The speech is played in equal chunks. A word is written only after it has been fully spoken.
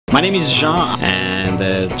My name is Jean,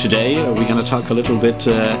 and today we're gonna talk a little bit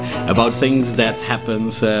about things that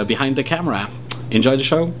happens behind the camera. Enjoy the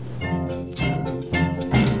show.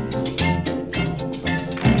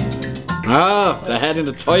 Ah, the head in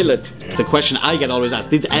the toilet. The question I get always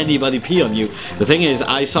asked, did anybody pee on you? The thing is,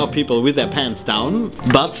 I saw people with their pants down,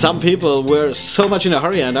 but some people were so much in a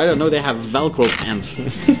hurry, and I don't know, they have Velcro pants.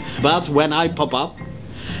 But when I pop up,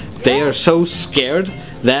 they are so scared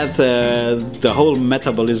that the whole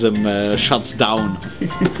metabolism shuts down.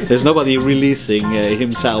 There's nobody releasing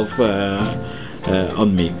himself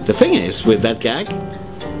on me. The thing is, with that gag,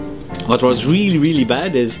 what was really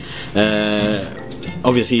bad is,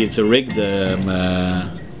 obviously it's a rigged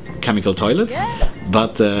chemical toilet,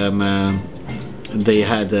 but they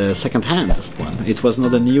had a second-hand one. It was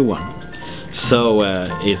not a new one. So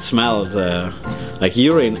it smelled like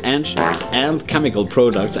urine and chemical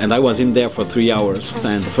products, and I was in there for 3 hours.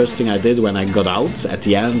 And the first thing I did when I got out at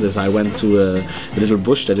the end is I went to a little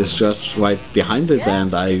bush that is just right behind it,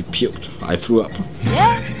 and I puked. I threw up.